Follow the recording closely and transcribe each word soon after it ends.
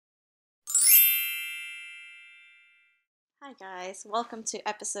Hi guys, welcome to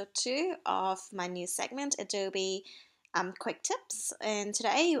episode 2 of my new segment, Adobe Quick Tips. And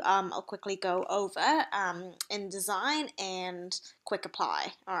today I'll quickly go over InDesign and Quick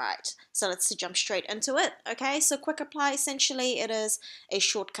Apply. Alright, so let's jump straight into it. Okay, so Quick Apply, essentially it is a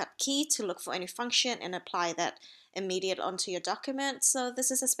shortcut key to look for any function and apply that immediate onto your document. So this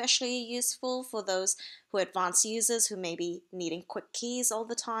is especially useful for those who are advanced users who may be needing quick keys all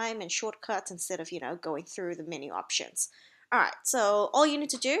the time and shortcuts instead of, going through the menu options. Alright, so all you need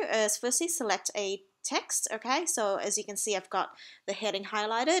to do is firstly select a text, okay? So as you can see, I've got the heading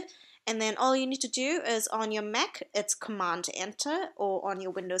highlighted, and then all you need to do is on your Mac, it's Command Enter, or on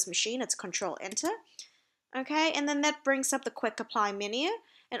your Windows machine, it's Control Enter, okay? And then that brings up the Quick Apply menu,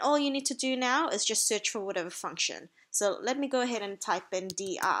 and all you need to do now is just search for whatever function. So let me go ahead and type in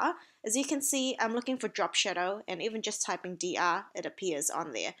DR. As you can see, I'm looking for drop shadow, and even just typing DR, it appears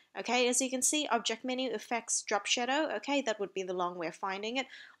on there. Okay, as you can see, object menu effects drop shadow. Okay, that would be the long way of finding it.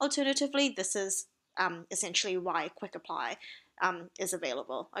 Alternatively, this is essentially why Quick Apply is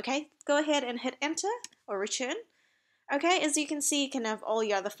available. Okay, go ahead and hit enter or return. Okay, as you can see, you can have all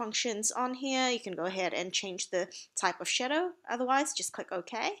your other functions on here. You can go ahead and change the type of shadow. Otherwise, just click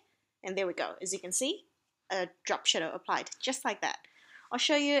OK. And there we go. As you can see, a drop shadow applied, just like that. I'll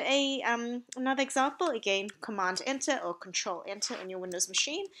show you another example. Again, Command Enter or Control Enter on your Windows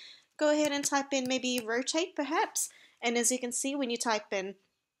machine. Go ahead and type in maybe rotate perhaps. And as you can see, when you type in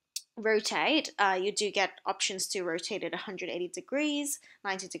rotate, you do get options to rotate it 180 degrees,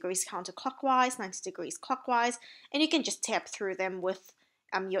 90 degrees counterclockwise, 90 degrees clockwise, and you can just tap through them with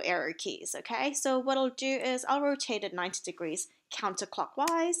your arrow keys, okay? So what I'll do is I'll rotate it 90 degrees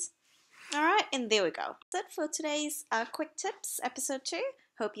counterclockwise. Alright, and there we go. That's it for today's quick tips, episode 2.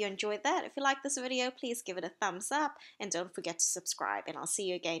 Hope you enjoyed that. If you like this video, please give it a thumbs up, and don't forget to subscribe, and I'll see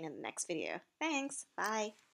you again in the next video. Thanks, bye.